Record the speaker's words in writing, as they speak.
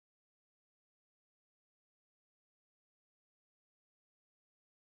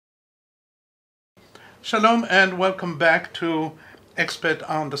Shalom and welcome back to Expert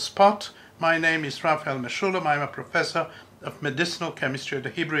on the Spot. My name is Mешулам. I'm a professor of medicinal chemistry at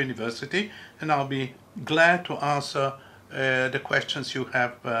the Hebrew University, and I'll be glad to answer the questions you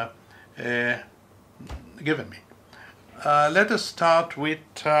have given me. Let us start with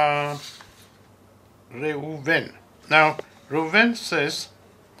Reuven. Now, Reuven says,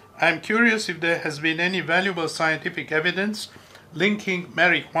 I'm curious if there has been any valuable scientific evidence linking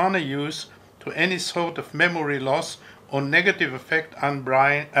marijuana use to any sort of memory loss or negative effect on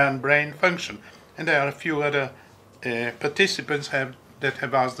brain function. And there are a few other participants that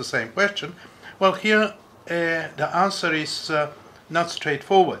have asked the same question. Well, here the answer is not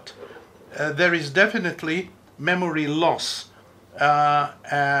straightforward. There is definitely memory loss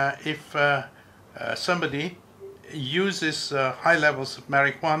if somebody uses high levels of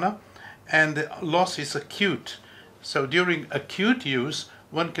marijuana and the loss is acute. So during acute use,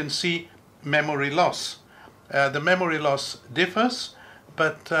 one can see memory loss. The memory loss differs,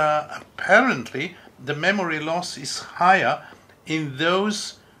 but apparently the memory loss is higher in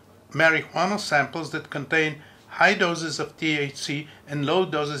those marijuana samples that contain high doses of THC and low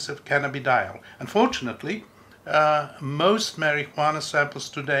doses of cannabidiol. Unfortunately, most marijuana samples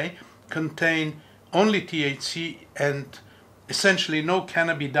today contain only THC and essentially no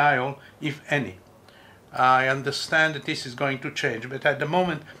cannabidiol, if any. I understand that this is going to change, but at the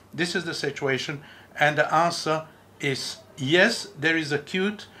moment this is the situation, and the answer is yes, there is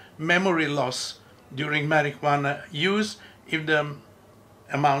acute memory loss during marijuana use if the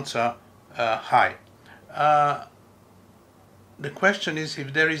amounts are high. The question is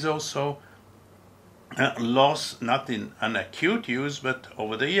if there is also loss not in an acute use but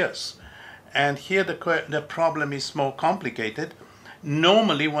over the years. And here the problem is more complicated.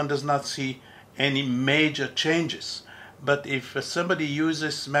 Normally one does not see any major changes, but if somebody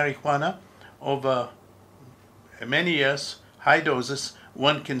uses marijuana over many years, high doses,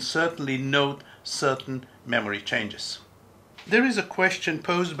 one can certainly note certain memory changes. There is a question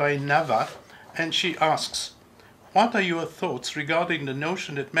posed by Nava, and she asks, what are your thoughts regarding the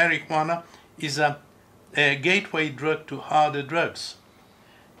notion that marijuana is a gateway drug to harder drugs?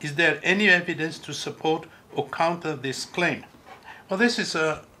 Is there any evidence to support or counter this claim? Well, this is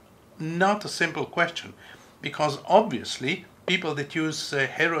not a simple question, because obviously people that use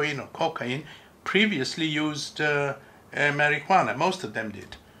heroin or cocaine previously used marijuana. Most of them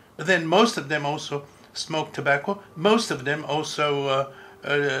did. But then most of them also smoked tobacco. Most of them also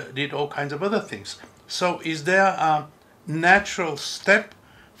did all kinds of other things. So is there a natural step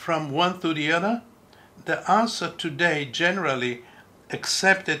from one to the other? The answer today, generally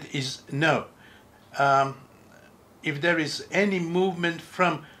accepted, is no. If there is any movement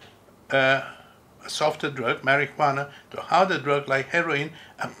from a softer drug, marijuana, to a harder drug like heroin,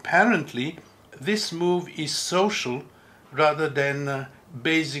 apparently this move is social rather than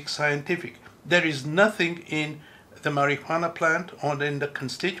basic scientific. There is nothing in the marijuana plant or in the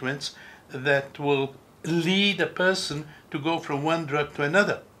constituents that will lead a person to go from one drug to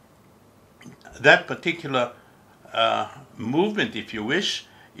another. That particular movement, if you wish,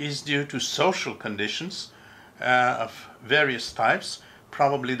 is due to social conditions of various types.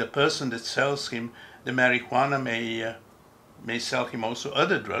 Probably the person that sells him the marijuana may sell him also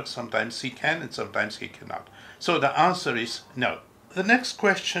other drugs. Sometimes he can and sometimes he cannot. So the answer is no. The next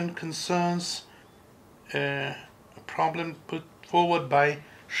question concerns a problem put forward by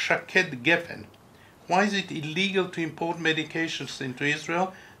Shaked Geffen. Why is it illegal to import medications into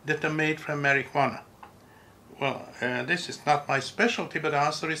Israel that are made from marijuana? Well, this is not my specialty, but the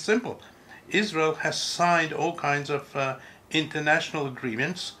answer is simple. Israel has signed all kinds of international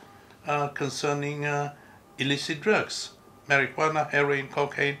agreements concerning illicit drugs, marijuana, heroin,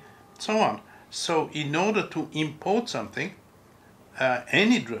 cocaine, so on. So in order to import something,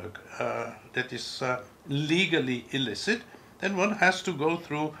 any drug that is legally illicit, then one has to go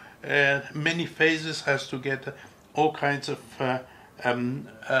through many phases, has to get all kinds of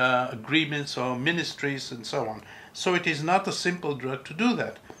agreements or ministries and so on. So it is not a simple drug to do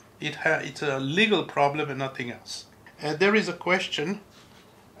that. It's a legal problem and nothing else. There is a question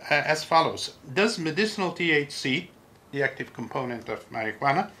as follows. Does medicinal THC, the active component of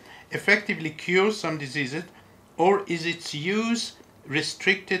marijuana, effectively cure some diseases, or is its use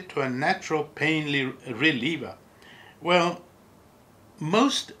restricted to a natural pain reliever? Well,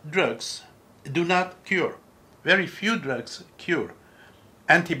 most drugs do not cure. Very few drugs cure.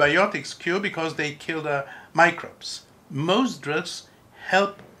 Antibiotics cure because they kill the microbes. Most drugs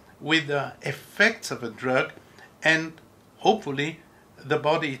help with the effects of a drug, and hopefully the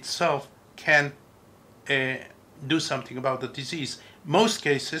body itself can do something about the disease. Most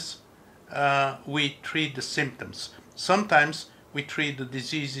cases we treat the symptoms. Sometimes we treat the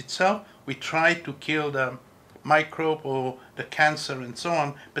disease itself. We try to kill the microbe or the cancer and so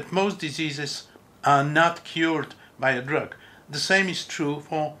on, but most diseases are not cured by a drug. The same is true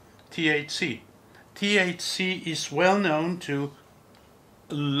for THC. THC is well known to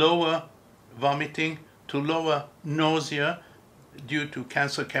lower vomiting, to lower nausea due to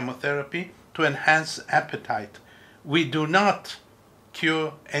cancer chemotherapy, to enhance appetite. We do not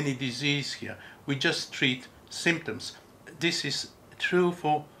cure any disease here. We just treat symptoms. This is true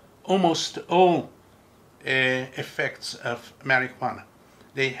for almost all effects of marijuana.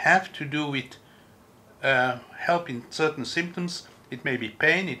 They have to do with helping certain symptoms. It may be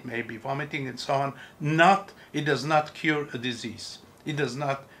pain, it may be vomiting and so on. It does not cure a disease. It does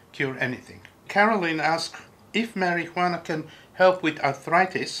not cure anything. Caroline asked, if marijuana can help with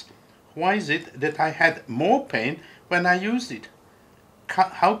arthritis, why is it that I had more pain when I used it?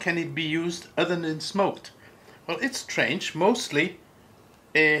 How can it be used other than smoked? Well, it's strange. Mostly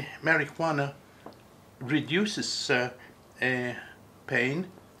marijuana reduces pain.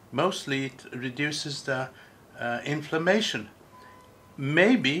 Mostly it reduces the inflammation.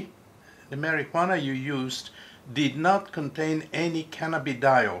 Maybe the marijuana you used did not contain any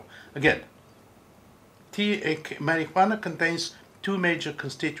cannabidiol. Again, marijuana contains two major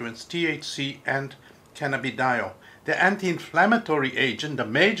constituents, THC and cannabidiol. The anti-inflammatory agent, the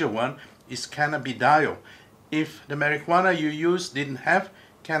major one, is cannabidiol. If the marijuana you used didn't have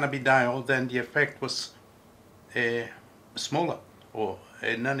cannabidiol, then the effect was smaller or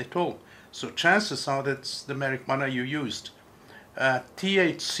none at all. So chances are that's the marijuana you used.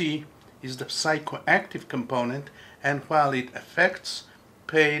 THC is the psychoactive component, and while it affects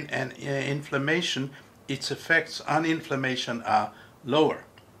pain and inflammation, its effects on inflammation are lower.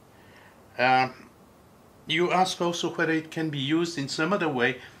 You ask also whether it can be used in some other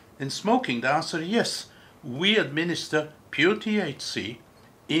way than smoking. The answer is yes. We administer pure THC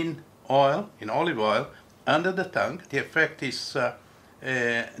in oil, in olive oil, under the tongue. The effect is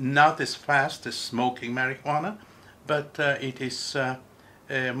not as fast as smoking marijuana, but it is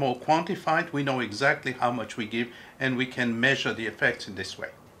more quantified. We know exactly how much we give, and we can measure the effects in this way.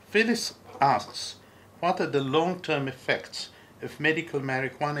 Phyllis asks, what are the long-term effects of medical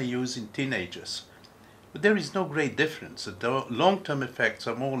marijuana use in teenagers? But there is no great difference. The long-term effects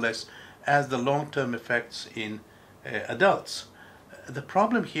are more or less as the long-term effects in adults. The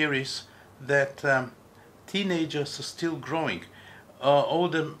problem here is that teenagers are still growing. All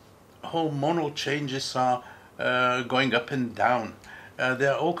the hormonal changes are going up and down.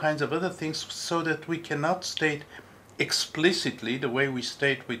 There are all kinds of other things, so that we cannot state explicitly the way we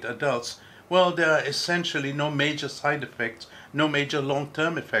state with adults, well, there are essentially no major side effects, no major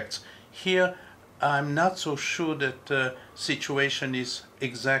long-term effects. Here, I'm not so sure that the situation is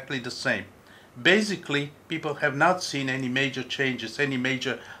exactly the same. Basically, people have not seen any major changes, any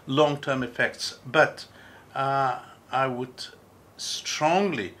major long-term effects, but I would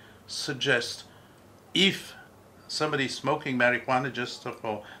strongly suggest, if somebody is smoking marijuana just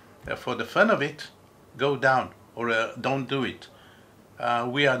for the fun of it, go down or don't do it.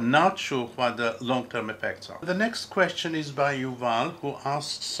 We are not sure what the long-term effects are. The next question is by Yuval, who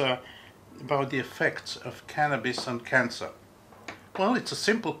asks about the effects of cannabis on cancer. Well, it's a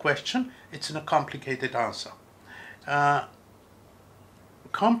simple question. It's in a complicated answer.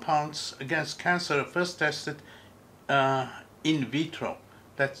 Compounds against cancer are first tested in vitro.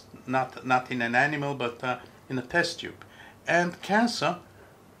 That's not in an animal, but in a test tube. And cancer,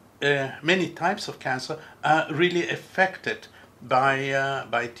 many types of cancer, are really affected by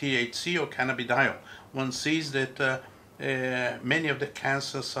THC or cannabidiol. One sees that many of the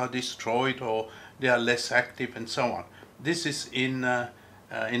cancers are destroyed or they are less active and so on. This is in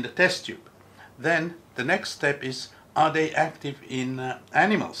the test tube. Then the next step is, are they active in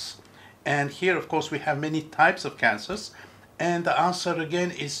animals? And here, of course, we have many types of cancers, and the answer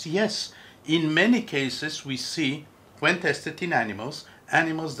again is yes. In many cases we see, when tested in animals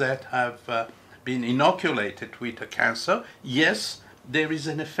that have been inoculated with a cancer, yes, there is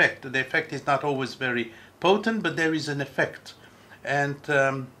an effect. The effect is not always very potent, but there is an effect. And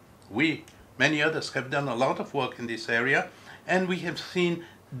many others have done a lot of work in this area, and we have seen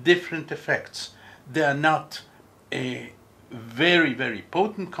different effects. They are not very, very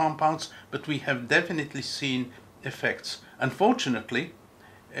potent compounds, but we have definitely seen effects. Unfortunately,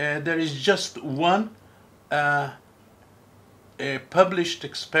 there is just one published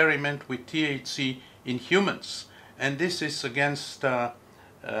experiment with THC in humans, and this is against a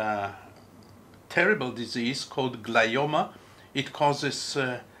terrible disease called glioma. It causes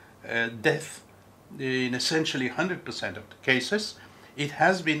death in essentially 100% of the cases. it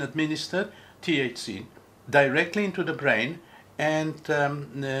has been administered, THC, directly into the brain, and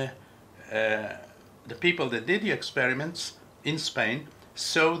the people that did the experiments in Spain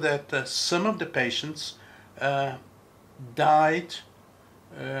saw that some of the patients died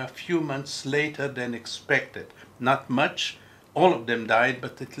a few months later than expected. Not much, all of them died,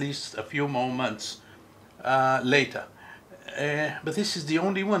 but at least a few more months later. But this is the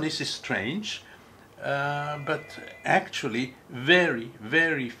only one. This is strange, but actually very,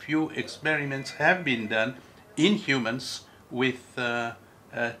 very few experiments have been done in humans with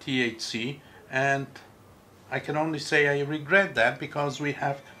THC, and I can only say I regret that, because we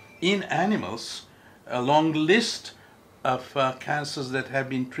have in animals a long list of cancers that have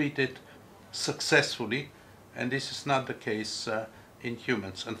been treated successfully, and this is not the case in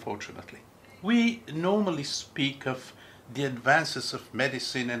humans, unfortunately. We normally speak of the advances of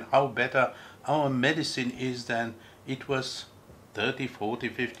medicine and how better our medicine is than it was 30, 40,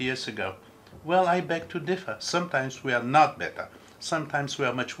 50 years ago. Well, I beg to differ. Sometimes we are not better. Sometimes we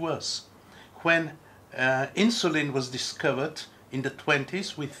are much worse. When insulin was discovered in the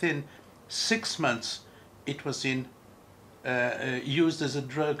 20s, within 6 months it was used as a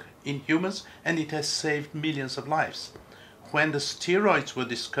drug in humans, and it has saved millions of lives. When the steroids were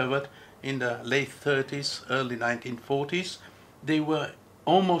discovered in the late 30s, early 1940s, they were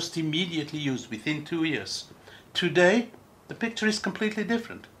almost immediately used within 2 years. Today, the picture is completely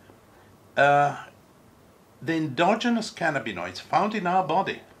different. The endogenous cannabinoids found in our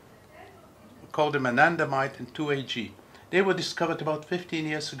body, we call them anandamide and 2-AG, they were discovered about 15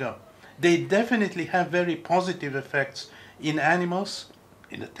 years ago. They definitely have very positive effects in animals,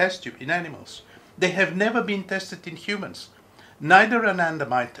 in the test tube, in animals. They have never been tested in humans. Neither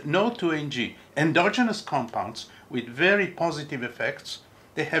anandamide nor 2-AG, endogenous compounds with very positive effects,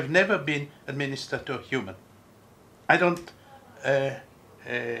 they have never been administered to a human. I don't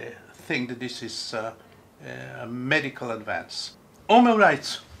think that this is a medical advance. Omer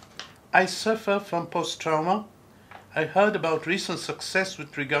writes, I suffer from post-trauma. I heard about recent success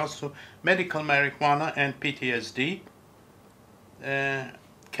with regards to medical marijuana and PTSD.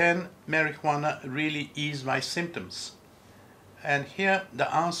 Can marijuana really ease my symptoms? And here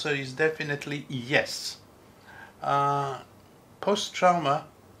the answer is definitely yes. Post-trauma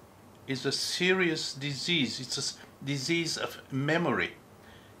is a serious disease. It's a disease of memory.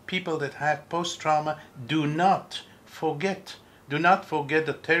 People that have post-trauma do not forget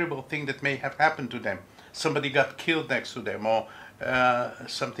the terrible thing that may have happened to them. Somebody got killed next to them, or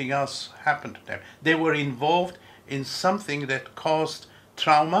something else happened to them. They were involved in something that caused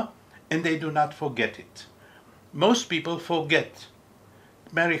trauma, and they do not forget it. Most people forget.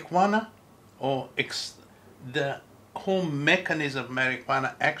 Marijuana, or the whole mechanism of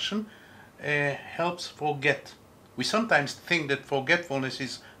marijuana action, helps forget. We sometimes think that forgetfulness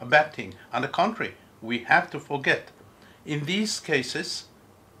is a bad thing. On the contrary, we have to forget. In these cases,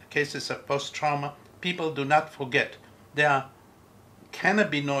 cases of post-trauma, people do not forget. Their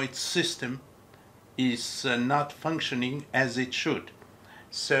cannabinoid system is not functioning as it should.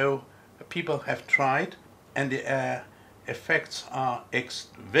 So people have tried, and the effects are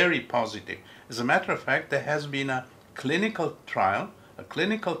very positive. As a matter of fact, there has been a clinical trial, a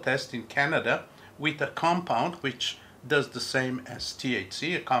clinical test in Canada with a compound which does the same as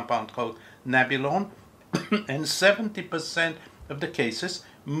THC, a compound called Nabilon, and 70% of the cases,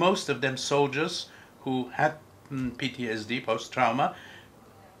 most of them soldiers who had PTSD, post-trauma,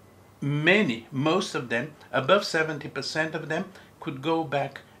 most of them, above 70% of them, could go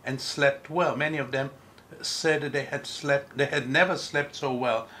back and slept well. Many of them said that they had never slept so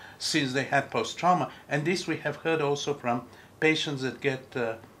well since they had post-trauma, and this we have heard also from patients that get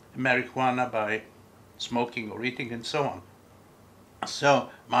marijuana by smoking or eating and so on. So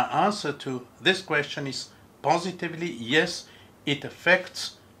my answer to this question is positively yes, it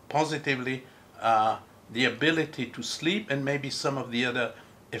affects positively the ability to sleep and maybe some of the other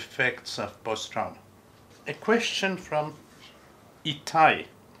effects of post-trauma. A question from Itai.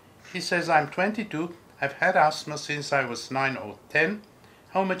 He says, I'm 22, I've had asthma since I was 9 or 10.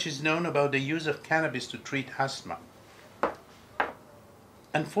 How much is known about the use of cannabis to treat asthma?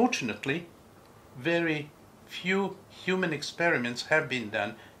 Unfortunately, very few human experiments have been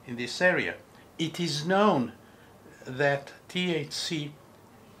done in this area. It is known that THC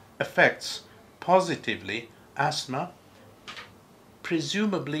affects positively asthma,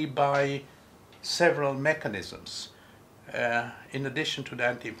 presumably by several mechanisms. In addition to the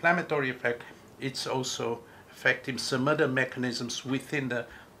anti-inflammatory effect, it's also affecting some other mechanisms within the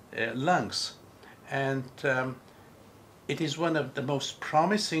lungs. And it is one of the most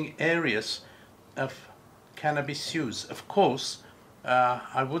promising areas of cannabis use. Of course,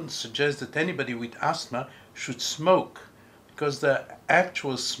 I wouldn't suggest that anybody with asthma should smoke, because the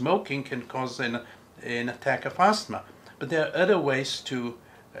actual smoking can cause an attack of asthma. But there are other ways to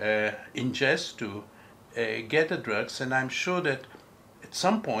ingest, to get the drugs, and I'm sure that at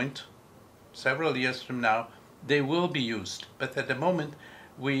some point, several years from now, they will be used. But at the moment,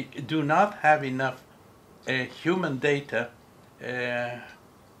 we do not have enough human data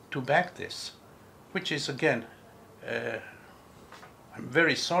to back this, which is, again, I'm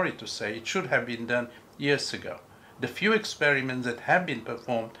very sorry to say, it should have been done years ago. The few experiments that have been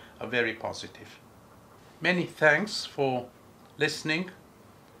performed are very positive. Many thanks for listening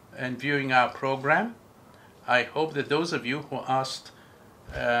and viewing our program. I hope that those of you who asked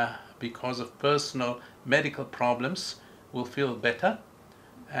because of personal medical problems will feel better,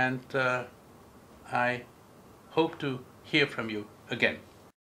 and I hope to hear from you again.